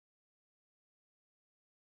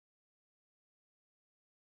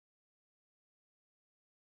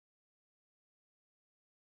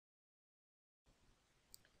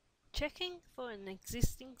Checking for an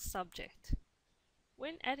existing subject.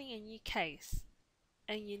 When adding a new case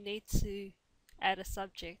and you need to add a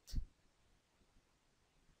subject,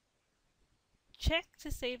 check to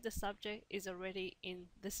see if the subject is already in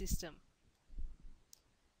the system.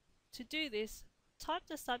 To do this, type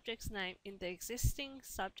the subject's name in the existing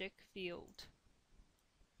subject field.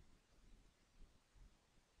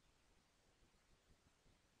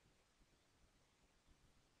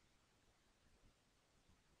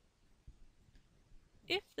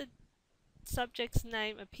 If the subject's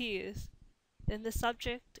name appears, then the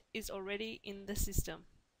subject is already in the system.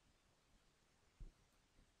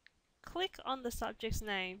 Click on the subject's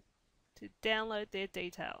name to download their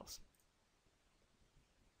details.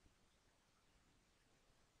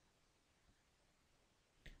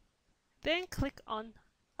 Then click on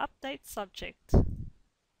Update Subject.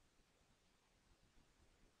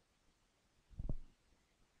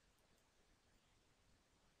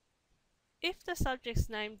 If the subject's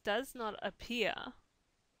name does not appear,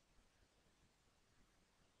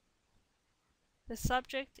 the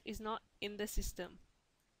subject is not in the system.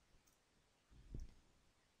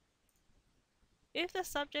 If the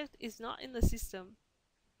subject is not in the system,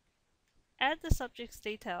 add the subject's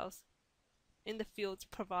details in the fields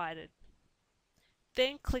provided.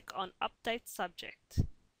 Then click on Update Subject.